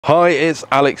Hi, it's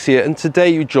Alex here, and today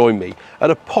you join me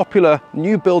at a popular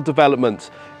new build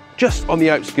development just on the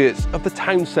outskirts of the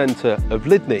town centre of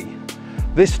Lydney.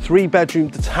 This 3-bedroom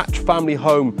detached family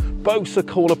home boasts a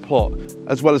corner plot,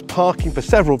 as well as parking for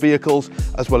several vehicles,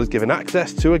 as well as giving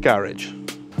access to a garage.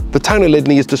 The town of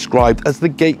Lydney is described as the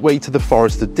gateway to the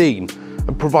Forest of Dean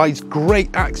and provides great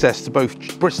access to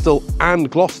both Bristol and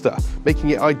Gloucester,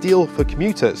 making it ideal for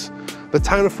commuters. The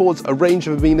town affords a range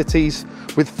of amenities,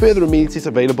 with further amenities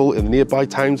available in the nearby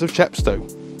towns of Chepstow.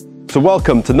 So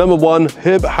welcome to number 1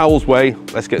 Herbert Howells Way.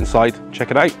 Let's get inside,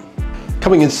 check it out.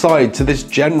 Coming inside to this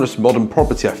generous modern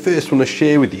property, I first want to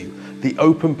share with you the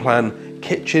open plan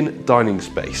kitchen dining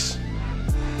space.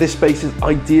 This space is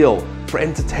ideal for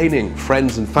entertaining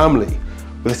friends and family,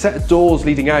 with a set of doors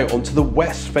leading out onto the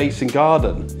west facing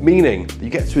garden, meaning that you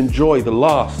get to enjoy the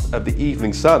last of the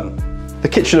evening sun. The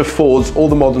kitchen affords all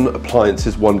the modern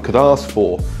appliances one could ask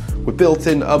for, with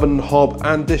built-in oven, hob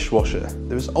and dishwasher.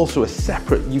 There is also a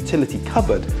separate utility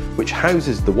cupboard which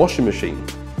houses the washing machine.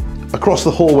 Across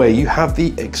the hallway you have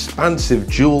the expansive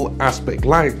dual aspect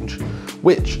lounge,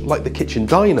 which, like the kitchen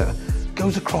diner,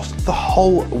 goes across the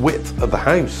whole width of the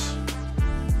house.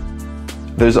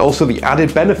 There's also the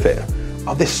added benefit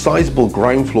of this sizable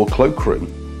ground floor cloakroom.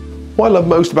 What I love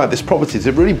most about this property is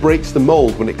it really breaks the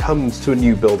mold when it comes to a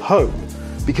new build home,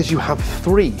 because you have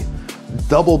 3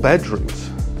 double bedrooms.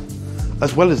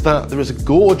 As well as that, there is a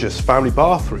gorgeous family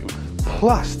bathroom,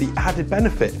 plus the added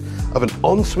benefit of an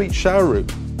ensuite shower room.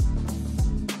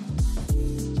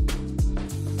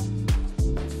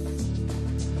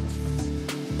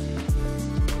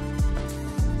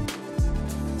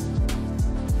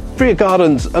 Rear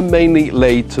gardens are mainly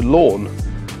laid to lawn,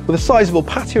 with a sizable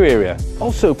patio area,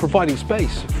 also providing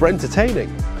space for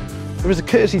entertaining. There is a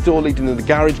courtesy door leading to the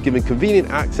garage, giving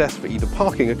convenient access for either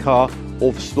parking a car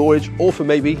or for storage, or for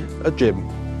maybe a gym.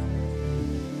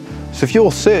 So if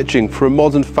you're searching for a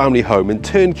modern family home in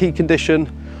turnkey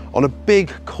condition, on a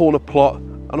big corner plot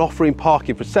and offering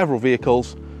parking for several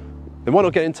vehicles, then why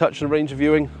not get in touch and arrange a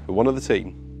viewing with one of the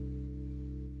team.